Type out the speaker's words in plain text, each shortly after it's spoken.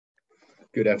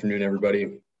Good afternoon,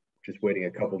 everybody. Just waiting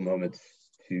a couple moments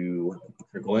to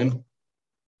trickle in.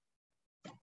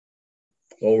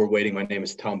 While we're waiting, my name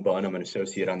is Tom Bunn. I'm an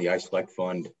associate on the iSelect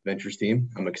Fund Ventures team.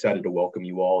 I'm excited to welcome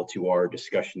you all to our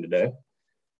discussion today.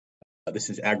 This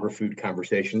is Agri-Food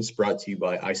Conversations brought to you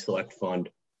by iSelect Fund,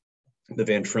 the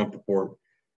Van Trump Report,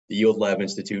 the Yield Lab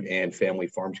Institute, and Family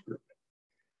Farms Group.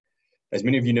 As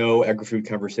many of you know, Agri-Food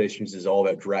Conversations is all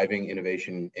about driving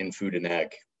innovation in food and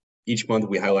ag. Each month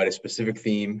we highlight a specific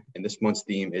theme, and this month's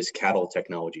theme is cattle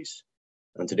technologies.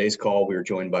 On today's call, we are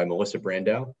joined by Melissa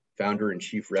Brandow, founder and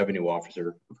chief revenue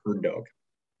officer of HerdDogg.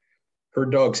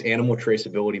 HerdDogg's animal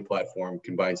traceability platform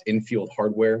combines in-field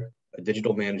hardware, a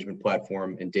digital management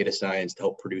platform, and data science to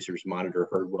help producers monitor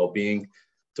herd well-being,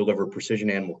 deliver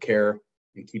precision animal care,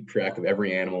 and keep track of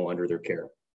every animal under their care.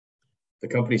 The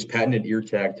company's patented ear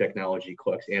tag technology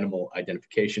collects animal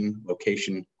identification,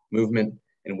 location, movement,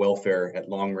 and welfare at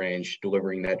long range,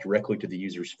 delivering that directly to the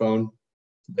user's phone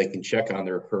so they can check on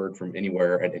their herd from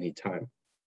anywhere at any time.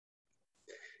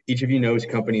 Each of you knows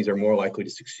companies are more likely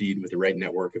to succeed with the right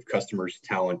network of customers,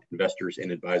 talent, investors,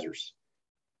 and advisors.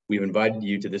 We've invited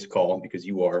you to this call because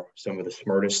you are some of the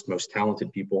smartest, most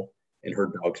talented people in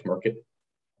HerdDogg's market.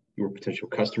 You are potential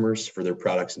customers for their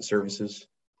products and services.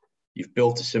 You've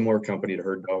built a similar company to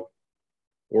HerdDogg,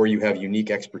 or you have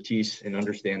unique expertise and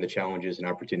understand the challenges and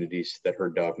opportunities that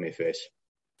HerdDogg may face.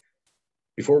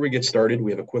 Before we get started,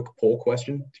 we have a quick poll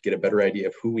question to get a better idea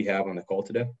of who we have on the call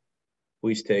today.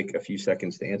 Please take a few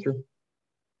seconds to answer.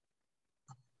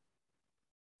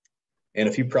 And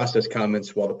a few process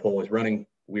comments while the poll is running.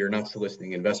 We are not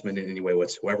soliciting investment in any way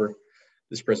whatsoever.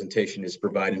 This presentation is to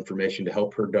provide information to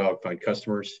help HerdDogg find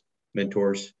customers,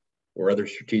 mentors, or other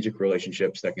strategic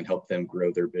relationships that can help them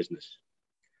grow their business.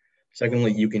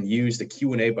 Secondly, you can use the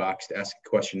Q&A box to ask a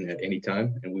question at any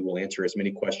time, and we will answer as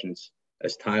many questions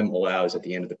as time allows at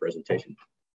the end of the presentation.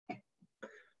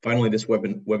 Finally, this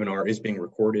webinar is being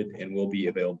recorded and will be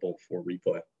available for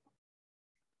replay.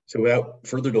 So without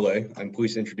further delay, I'm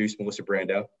pleased to introduce Melissa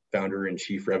Brandow, founder and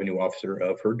chief revenue officer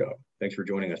of HerdDogg. Thanks for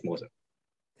joining us, Melissa.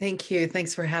 Thank you.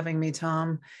 Thanks for having me,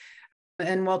 Tom.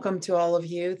 And welcome to all of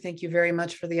you. Thank you very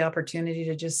much for the opportunity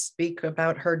to just speak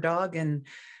about HerdDogg and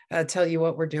tell you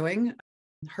what we're doing.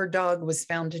 HerdDogg was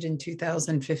founded in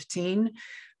 2015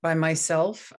 by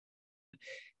myself,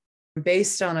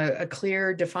 based on a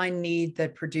clear, defined need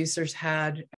that producers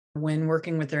had when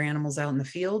working with their animals out in the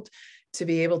field to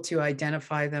be able to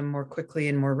identify them more quickly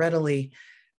and more readily.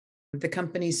 The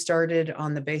company started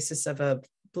on the basis of a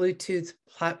Bluetooth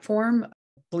platform,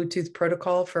 Bluetooth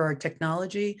protocol for our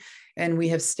technology, and we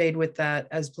have stayed with that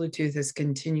as Bluetooth has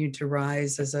continued to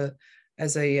rise as a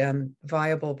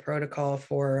viable protocol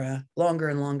for longer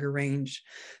and longer range.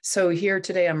 So here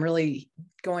today, I'm really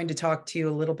going to talk to you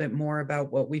a little bit more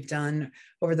about what we've done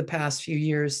over the past few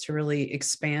years to really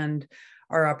expand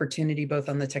our opportunity, both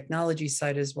on the technology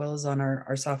side as well as on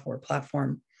our software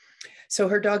platform. So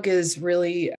HerdDogg is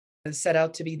really set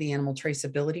out to be the animal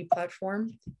traceability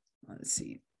platform. Let's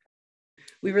see.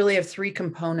 We really have three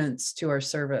components to our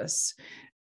service.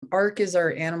 ARC is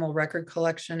our animal record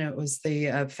collection. It was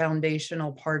the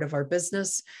foundational part of our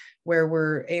business where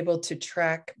we're able to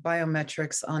track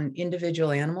biometrics on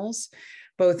individual animals,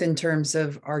 both in terms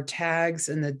of our tags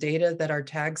and the data that our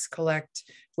tags collect,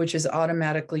 which is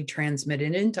automatically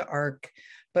transmitted into ARC,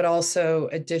 but also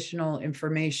additional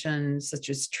information such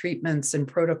as treatments and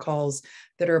protocols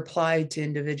that are applied to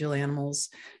individual animals.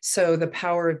 So the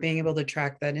power of being able to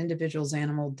track that individual's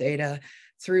animal data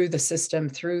through the system,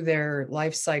 through their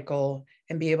life cycle,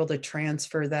 and be able to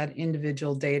transfer that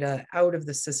individual data out of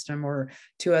the system or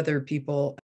to other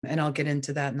people. And I'll get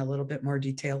into that in a little bit more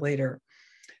detail later.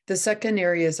 The second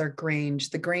area is our Grange.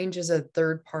 The Grange is a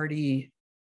third-party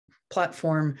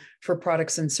platform for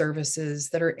products and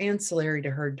services that are ancillary to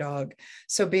HerdDogg.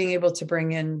 So being able to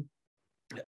bring in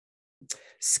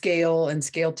scale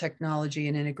technology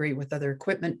and integrate with other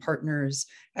equipment partners,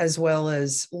 as well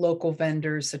as local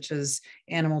vendors such as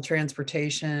animal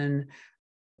transportation,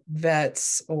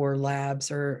 vets or labs,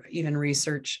 or even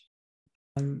research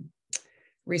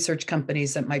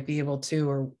companies that might be able to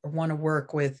or want to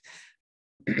work with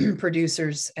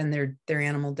producers and their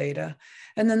animal data.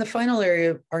 And then the final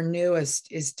area, our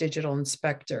newest, is Digital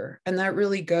Inspector. And that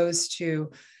really goes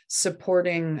to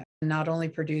supporting not only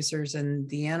producers and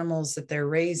the animals that they're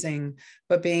raising,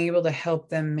 but being able to help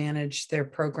them manage their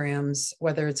programs,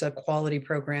 whether it's a quality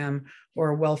program or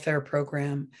a welfare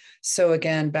program. So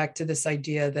again, back to this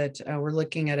idea that we're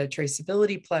looking at a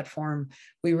traceability platform,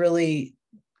 we really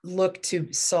look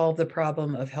to solve the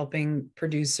problem of helping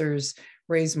producers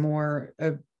raise more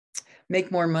make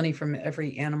more money from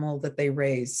every animal that they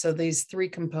raise. So these three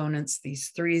components,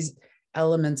 these three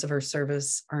elements of our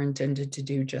service are intended to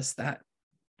do just that.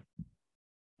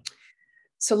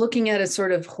 So looking at it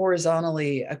sort of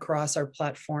horizontally across our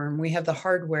platform, we have the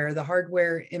hardware. The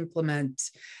hardware implement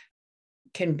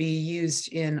can be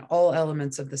used in all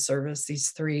elements of the service,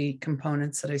 these three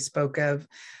components that I spoke of.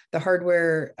 The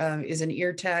hardware is an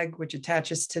ear tag, which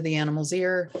attaches to the animal's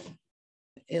ear.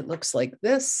 It looks like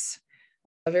this,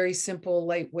 a very simple,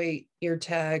 lightweight ear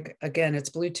tag. Again, it's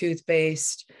Bluetooth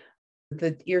based.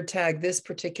 The ear tag, this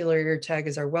particular ear tag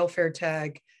is our welfare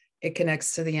tag. It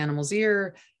connects to the animal's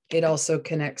ear. It also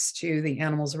connects to the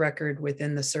animal's record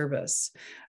within the service.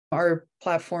 Our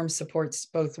platform supports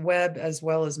both web as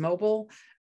well as mobile.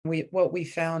 What we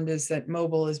found is that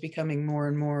mobile is becoming more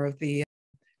and more of the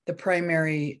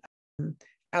primary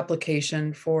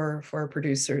application for our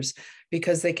producers,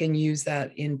 because they can use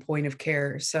that in point of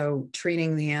care. So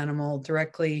treating the animal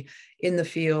directly in the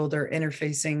field or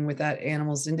interfacing with that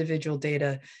animal's individual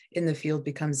data in the field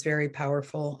becomes very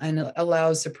powerful and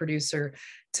allows the producer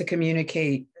to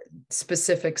communicate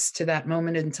specifics to that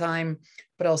moment in time,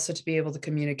 but also to be able to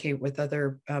communicate with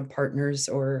other partners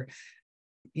or,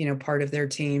 part of their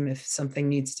team if something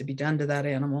needs to be done to that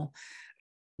animal.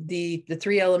 The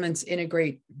three elements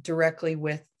integrate directly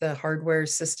with the hardware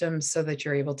system so that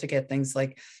you're able to get things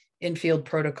like in-field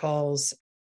protocols,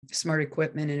 smart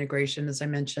equipment integration, as I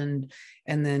mentioned,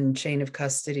 and then chain of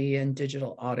custody and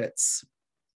digital audits.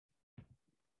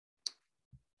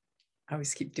 I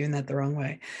always keep doing that the wrong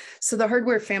way. So the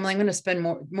hardware family, I'm going to spend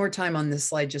more time on this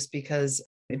slide just because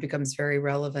it becomes very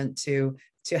relevant to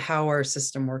how our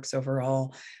system works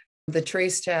overall. The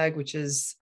trace tag, which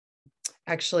is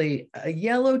actually a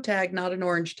yellow tag, not an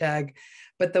orange tag,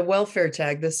 but the welfare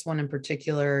tag, this one in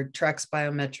particular, tracks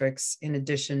biometrics in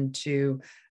addition to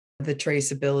the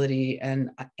traceability and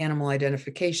animal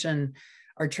identification.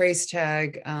 Our trace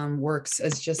tag works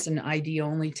as just an ID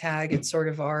only tag. It's sort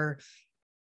of our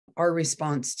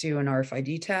response to an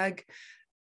RFID tag.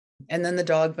 And then the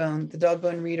dog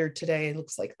bone reader today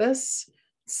looks like this.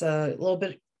 It's a little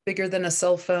bit bigger than a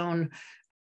cell phone.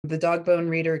 The dog bone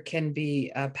reader can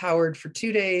be powered for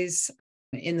 2 days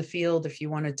in the field if you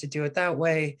wanted to do it that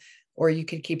way, or you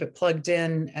could keep it plugged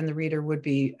in and the reader would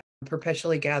be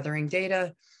perpetually gathering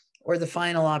data. Or the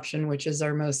final option, which is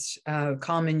our most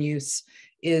common use,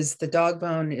 is the dog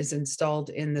bone is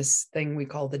installed in this thing we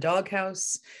call the dog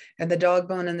house. And the dog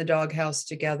bone and the dog house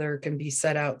together can be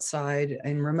set outside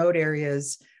in remote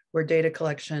areas where data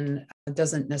collection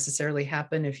doesn't necessarily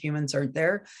happen if humans aren't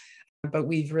there. But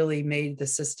we've really made the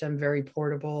system very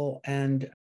portable and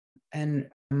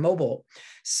mobile.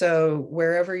 So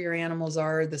wherever your animals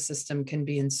are, the system can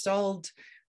be installed.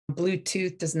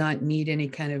 Bluetooth does not need any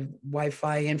kind of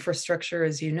Wi-Fi infrastructure,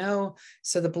 as you know.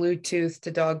 So the Bluetooth to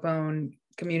dog bone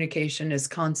communication is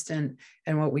constant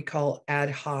and what we call ad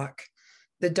hoc.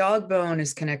 The dog bone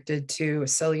is connected to a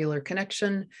cellular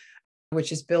connection,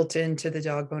 which is built into the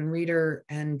dog bone reader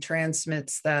and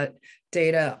transmits that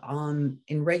data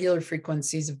in regular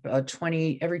frequencies of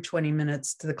every 20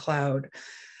 minutes to the cloud.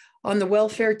 On the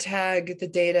welfare tag, the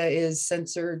data is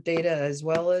sensor data as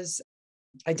well as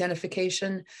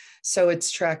identification. So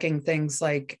it's tracking things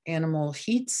like animal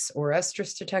heats or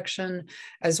estrus detection,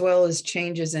 as well as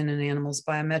changes in an animal's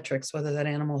biometrics, whether that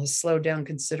animal has slowed down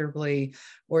considerably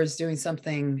or is doing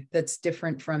something that's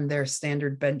different from their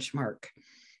standard benchmark.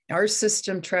 Our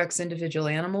system tracks individual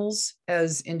animals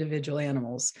as individual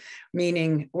animals,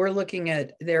 meaning we're looking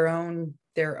at their own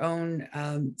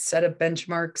set of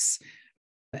benchmarks.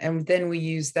 And then we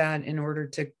use that in order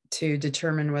to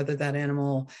determine whether that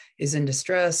animal is in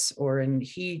distress or in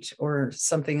heat or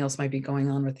something else might be going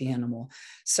on with the animal.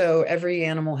 So every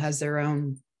animal has their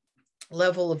own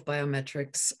level of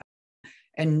biometrics,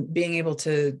 and being able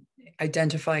to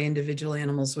identify individual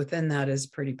animals within that is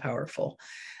pretty powerful.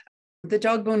 The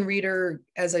dog bone reader,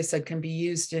 as I said, can be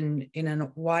used in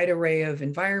a wide array of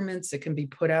environments. It can be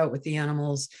put out with the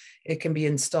animals. It can be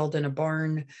installed in a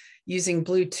barn. Using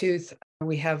Bluetooth,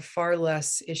 we have far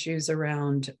less issues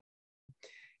around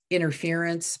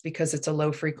interference because it's a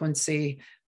low frequency.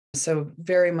 So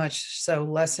very much so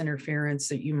less interference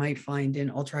that you might find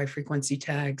in ultra high frequency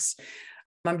tags.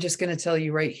 I'm just going to tell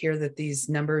you right here that these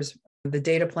numbers, the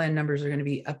data plan numbers, are going to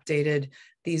be updated.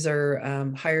 These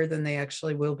are higher than they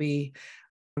actually will be.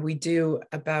 We do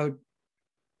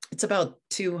it's about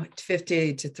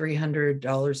 $250 to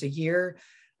 $300 a year.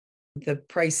 The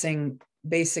pricing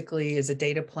basically is a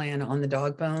data plan on the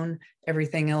dog bone.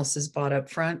 Everything else is bought up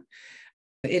front.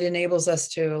 It enables us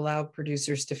to allow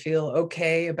producers to feel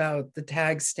okay about the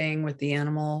tag staying with the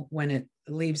animal when it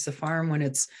leaves the farm, when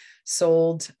it's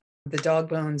sold. The dog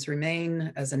bones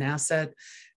remain as an asset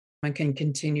and can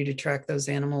continue to track those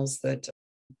animals that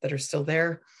are still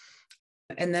there.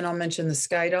 And then I'll mention the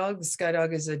HerdDogg. The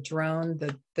HerdDogg is a drone.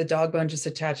 The dog bone just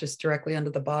attaches directly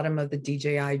onto the bottom of the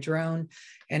DJI drone,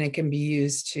 and it can be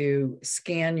used to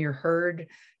scan your herd,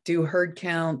 do herd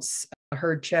counts,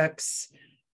 herd checks,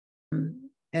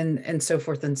 and so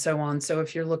forth and so on. So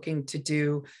if you're looking to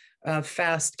do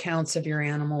fast counts of your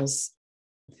animals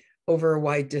over a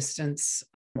wide distance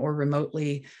or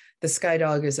remotely, the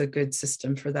HerdDogg is a good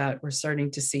system for that. We're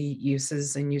starting to see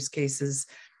uses and use cases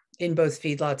in both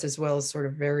feedlots as well as sort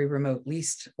of very remote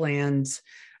leased lands.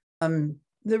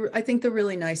 I think the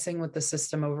really nice thing with the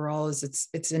system overall is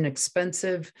it's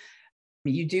inexpensive.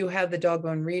 You do have the dog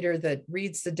bone reader that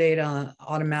reads the data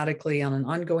automatically on an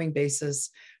ongoing basis,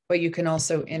 but you can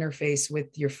also interface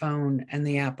with your phone and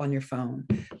the app on your phone,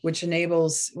 which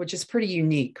is pretty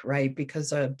unique, right?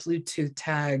 Because a Bluetooth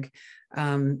tag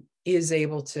is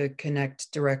able to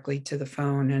connect directly to the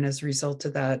phone. And as a result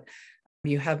of that,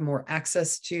 you have more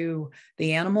access to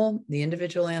the animal, the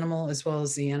individual animal, as well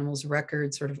as the animal's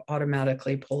record sort of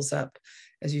automatically pulls up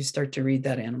as you start to read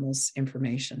that animal's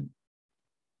information.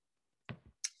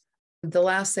 The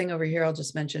last thing over here I'll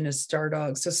just mention is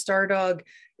HerdDogg. So HerdDogg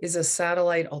is a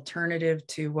satellite alternative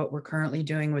to what we're currently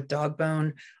doing with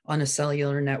Dogbone on a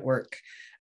cellular network.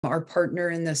 Our partner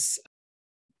in this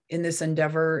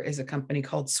endeavor is a company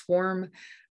called Swarm.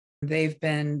 They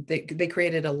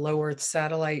created a low Earth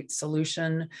satellite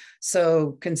solution,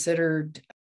 so considered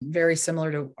very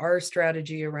similar to our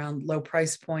strategy around low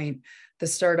price point. The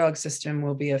HerdDogg system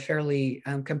will be a fairly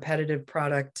competitive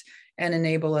product and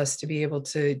enable us to be able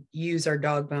to use our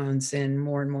dog bones in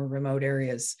more and more remote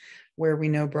areas where we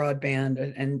know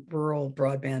broadband and rural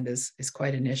broadband is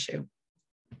quite an issue.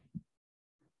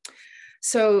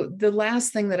 So the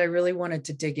last thing that I really wanted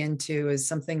to dig into is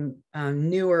something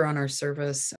newer on our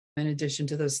service, in addition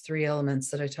to those three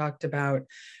elements that I talked about,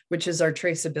 which is our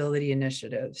traceability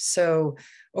initiative. So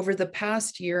over the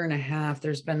past year and a half,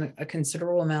 there's been a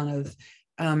considerable amount of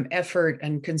effort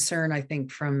and concern, I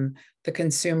think, from the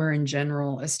consumer in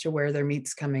general as to where their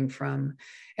meat's coming from.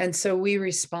 And so we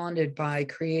responded by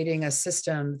creating a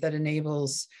system that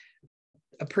enables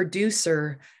a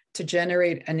producer to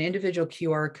generate an individual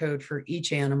QR code for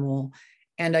each animal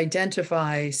and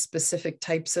identify specific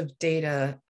types of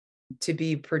data to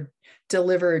be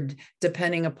delivered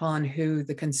depending upon who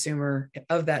the consumer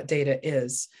of that data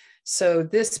is. So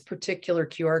this particular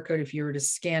QR code, if you were to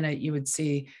scan it, you would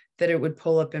see that it would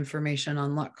pull up information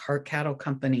on Lockhart Cattle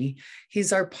Company.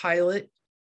 He's our pilot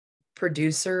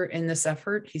producer in this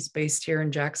effort. He's based here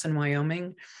in Jackson,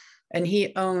 Wyoming. And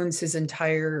he owns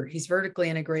he's vertically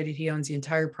integrated. He owns the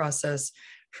entire process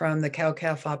from the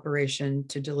cow-calf operation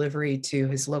to delivery to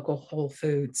his local Whole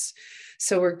Foods.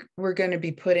 So we're going to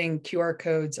be putting QR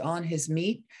codes on his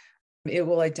meat. It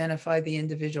will identify the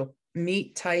individual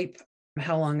meat type,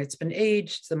 how long it's been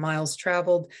aged, the miles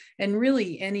traveled, and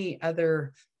really any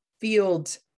other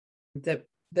field that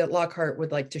Lockhart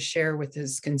would like to share with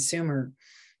his consumer.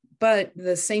 But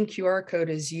the same QR code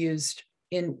is used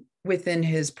within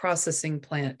his processing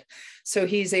plant. So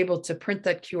he's able to print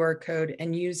that QR code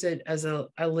and use it as a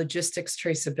logistics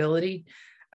traceability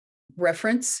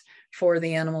reference for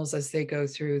the animals as they go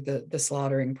through the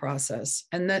slaughtering process.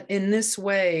 And that in this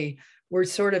way, we're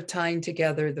sort of tying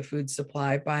together the food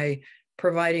supply by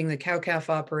providing the cow-calf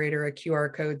operator a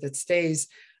QR code that stays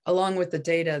along with the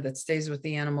data that stays with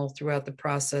the animal throughout the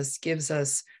process, gives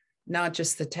us not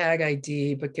just the tag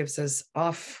ID, but gives us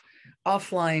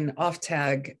offline,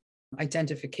 off-tag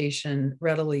identification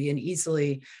readily and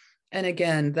easily. And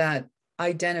again, that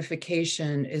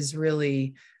identification is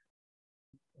really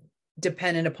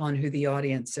dependent upon who the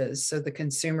audience is. So the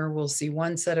consumer will see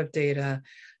one set of data,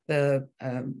 the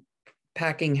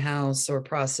packing house or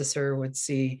processor would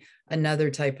see another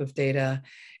type of data.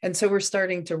 And so we're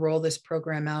starting to roll this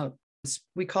program out.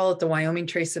 We call it the Wyoming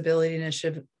Traceability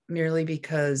Initiative merely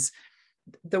because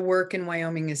the work in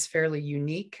Wyoming is fairly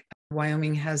unique.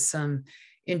 Wyoming has some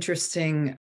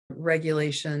interesting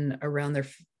regulation around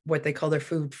what they call their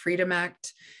Food Freedom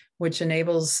Act, which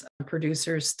enables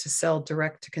producers to sell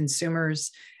direct to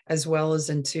consumers as well as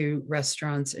into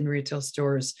restaurants and retail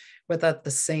stores without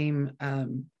the same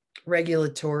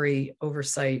regulatory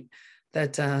oversight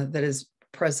that is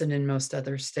present in most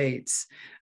other states.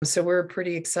 So we're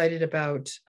pretty excited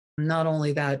about not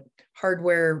only that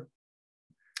hardware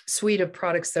suite of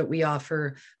products that we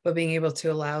offer, but being able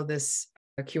to allow this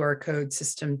QR code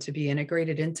system to be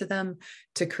integrated into them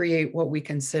to create what we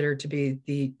consider to be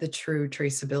the true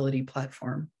traceability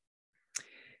platform.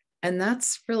 And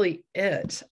that's really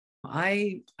it.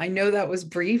 I know that was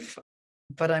brief,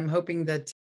 but I'm hoping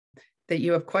that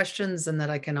you have questions and that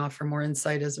I can offer more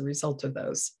insight as a result of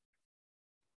those.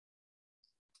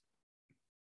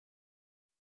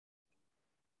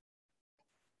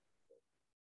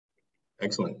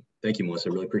 Excellent. Thank you,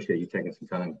 Melissa. Really appreciate you taking some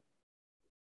time.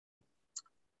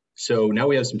 So now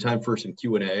we have some time for some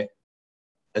Q&A.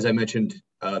 As I mentioned,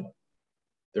 there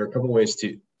are a couple of ways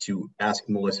to ask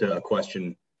Melissa a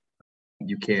question.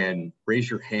 You can raise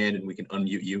your hand and we can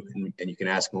unmute you and you can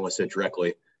ask Melissa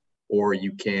directly, or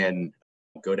you can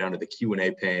go down to the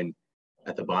Q&A pane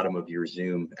at the bottom of your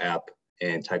Zoom app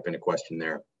and type in a question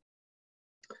there.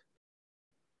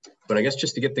 But I guess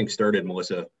just to get things started,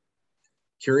 Melissa,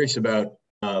 curious about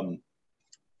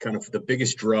kind of the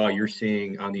biggest draw you're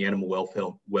seeing on the animal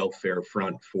welfare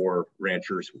front for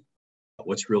ranchers.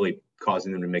 What's really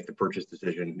causing them to make the purchase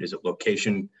decision? Is it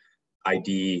location,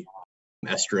 ID,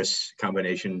 estrus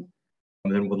combination?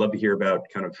 And then we'd love to hear about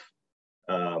kind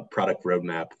of product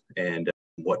roadmap and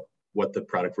what the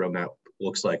product roadmap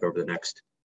looks like over the next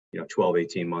 12,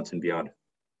 18 months and beyond.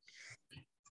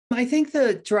 I think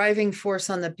the driving force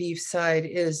on the beef side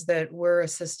is that we're a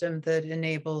system that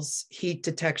enables heat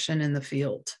detection in the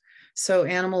field. So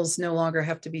animals no longer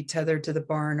have to be tethered to the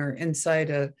barn or inside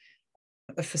a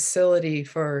facility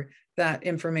for that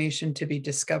information to be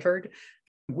discovered.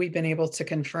 We've been able to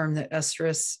confirm that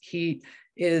estrus heat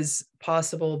is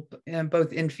possible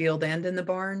both in field and in the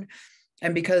barn.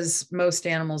 And because most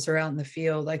animals are out in the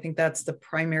field, I think that's the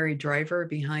primary driver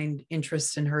behind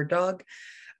interest in HerdDogg.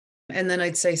 And then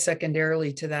I'd say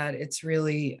secondarily to that, it's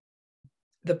really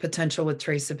the potential with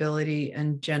traceability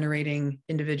and generating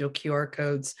individual QR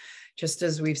codes, just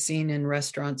as we've seen in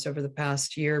restaurants over the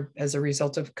past year as a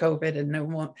result of COVID and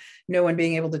no one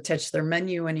being able to touch their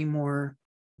menu anymore.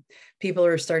 People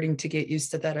are starting to get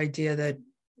used to that idea that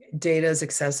data is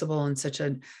accessible in such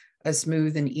a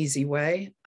smooth and easy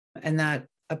way. And that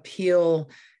appeal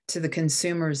to the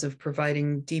consumers of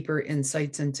providing deeper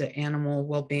insights into animal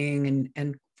well-being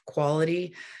and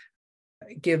quality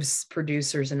gives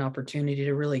producers an opportunity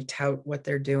to really tout what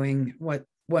they're doing,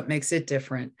 what makes it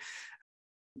different.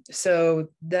 So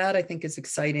that I think is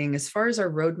exciting. As far as our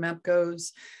roadmap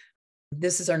goes,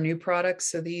 this is our new product.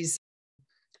 So these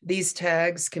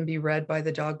tags can be read by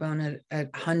the dog bone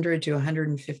at 100 to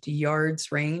 150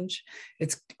 yards range.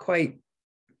 It's quite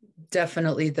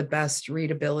definitely the best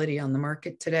readability on the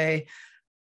market today.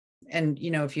 And,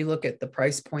 if you look at the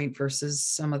price point versus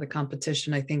some of the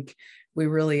competition, I think we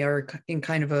really are in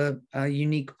kind of a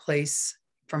unique place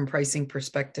from pricing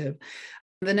perspective.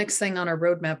 The next thing on our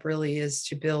roadmap really is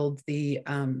to build the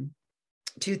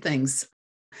two things.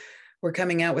 We're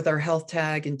coming out with our health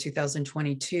tag in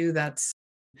 2022.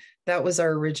 That was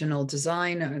our original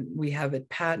design. We have it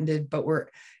patented, but we're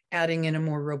adding in a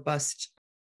more robust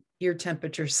ear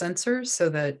temperature sensor so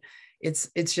that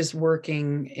it's just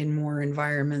working in more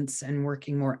environments and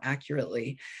working more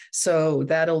accurately. So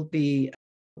that'll be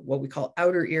what we call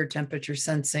outer ear temperature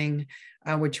sensing,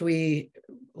 which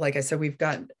like I said, we've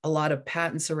got a lot of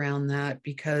patents around that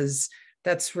because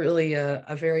that's really a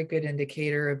very good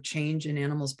indicator of change in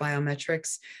animals'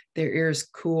 biometrics. Their ears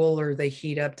cool or they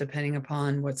heat up depending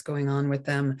upon what's going on with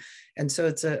them. And so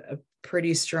it's a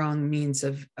pretty strong means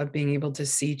of being able to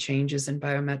see changes in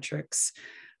biometrics.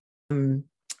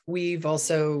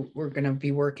 We're going to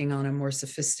be working on a more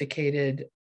sophisticated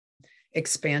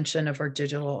expansion of our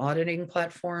digital auditing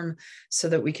platform so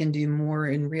that we can do more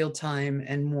in real time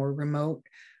and more remote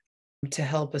to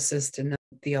help assist in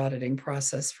the auditing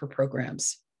process for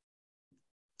programs.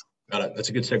 Got it. That's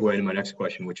a good segue into my next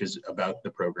question, which is about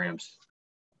the programs.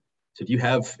 So do you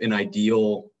have an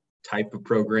ideal type of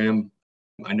program?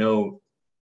 I know,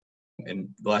 and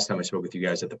the last time I spoke with you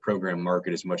guys, that the program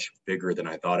market is much bigger than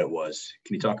I thought it was.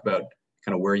 Can you talk about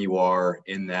kind of where you are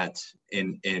in that,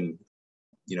 in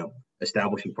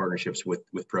establishing partnerships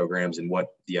with programs and what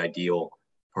the ideal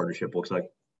partnership looks like?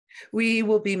 We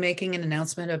will be making an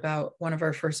announcement about one of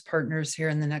our first partners here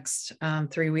in the next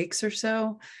 3 weeks or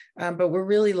so, but we're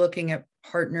really looking at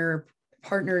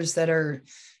partners that are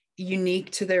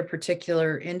unique to their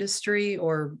particular industry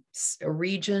or a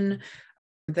region,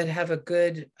 that have a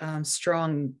good,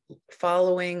 strong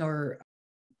following or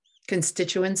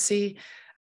constituency.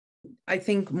 I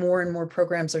think more and more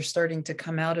programs are starting to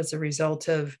come out as a result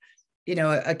of,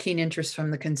 a keen interest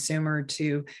from the consumer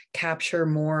to capture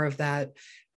more of that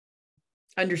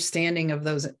understanding of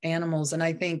those animals. And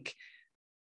I think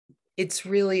it's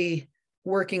really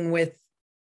working with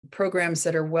programs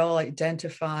that are well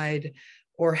identified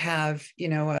or have,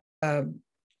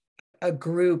 a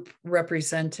group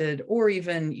represented or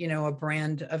even, a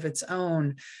brand of its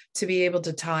own to be able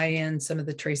to tie in some of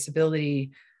the traceability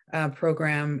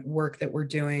program work that we're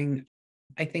doing.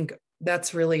 I think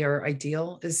that's really our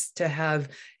ideal, is to have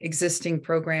existing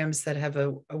programs that have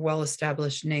a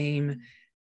well-established name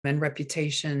and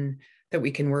reputation that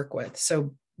we can work with.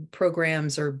 So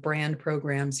programs or brand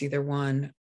programs, either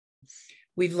one.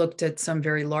 We've looked at some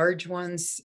very large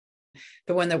ones.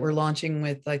 The one that we're launching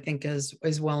with, I think, is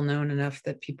well known enough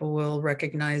that people will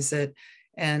recognize it.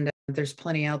 And there's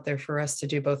plenty out there for us to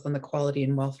do, both on the quality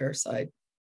and welfare side.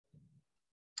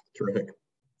 Terrific.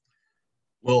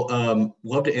 Well,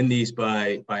 love to end these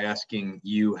by asking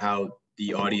you how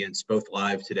the audience, both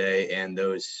live today and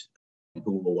those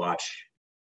who will watch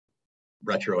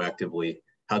retroactively,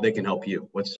 how they can help you.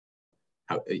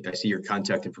 How I see your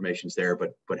contact information is there,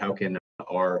 but how can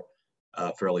our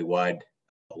fairly wide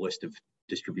list of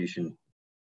distribution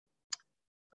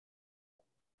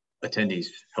attendees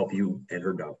help you and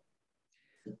HerdDogg?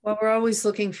 Well, we're always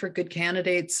looking for good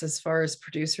candidates as far as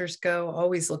producers go,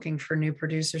 always looking for new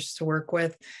producers to work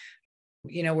with.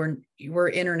 You know, we're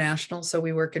international, so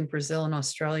we work in Brazil and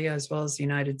Australia as well as the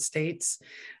United States.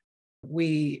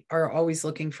 We are always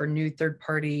looking for new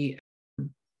third-party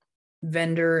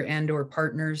vendor and or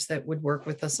partners that would work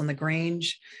with us on the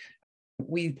Grange.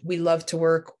 We love to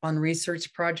work on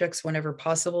research projects whenever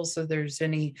possible. So there's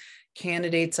any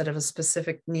candidates that have a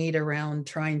specific need around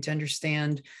trying to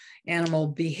understand animal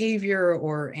behavior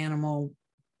or animal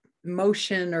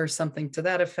motion or something to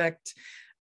that effect,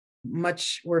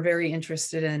 we're very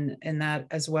interested in that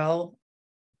as well.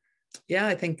 Yeah,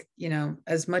 I think, you know,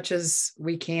 as much as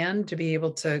we can to be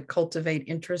able to cultivate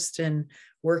interest in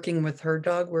working with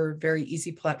HerdDogg, we're a very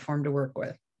easy platform to work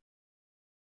with.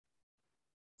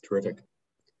 Terrific.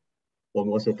 Well,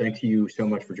 Melissa, thank you so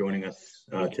much for joining us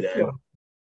today. Sure.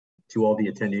 To all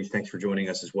the attendees, thanks for joining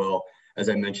us as well. As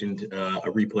I mentioned, a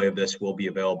replay of this will be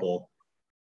available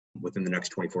within the next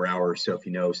 24 hours. So if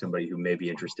you know somebody who may be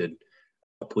interested,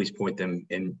 please point them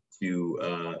into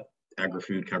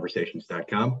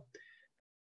agrifoodconversations.com.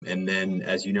 And then,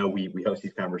 as you know, we host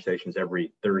these conversations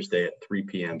every Thursday at 3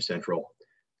 p.m. Central.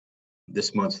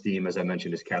 This month's theme, as I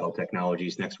mentioned, is cattle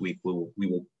technologies. Next week, we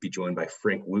will be joined by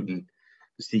Frank Wooten,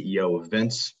 the CEO of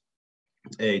Vents,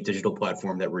 a digital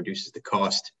platform that reduces the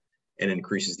cost and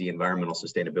increases the environmental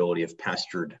sustainability of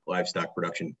pastured livestock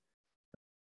production.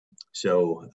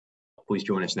 So please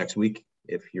join us next week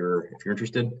if you're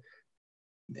interested,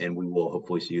 and we will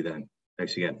hopefully see you then.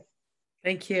 Thanks again.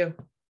 Thank you.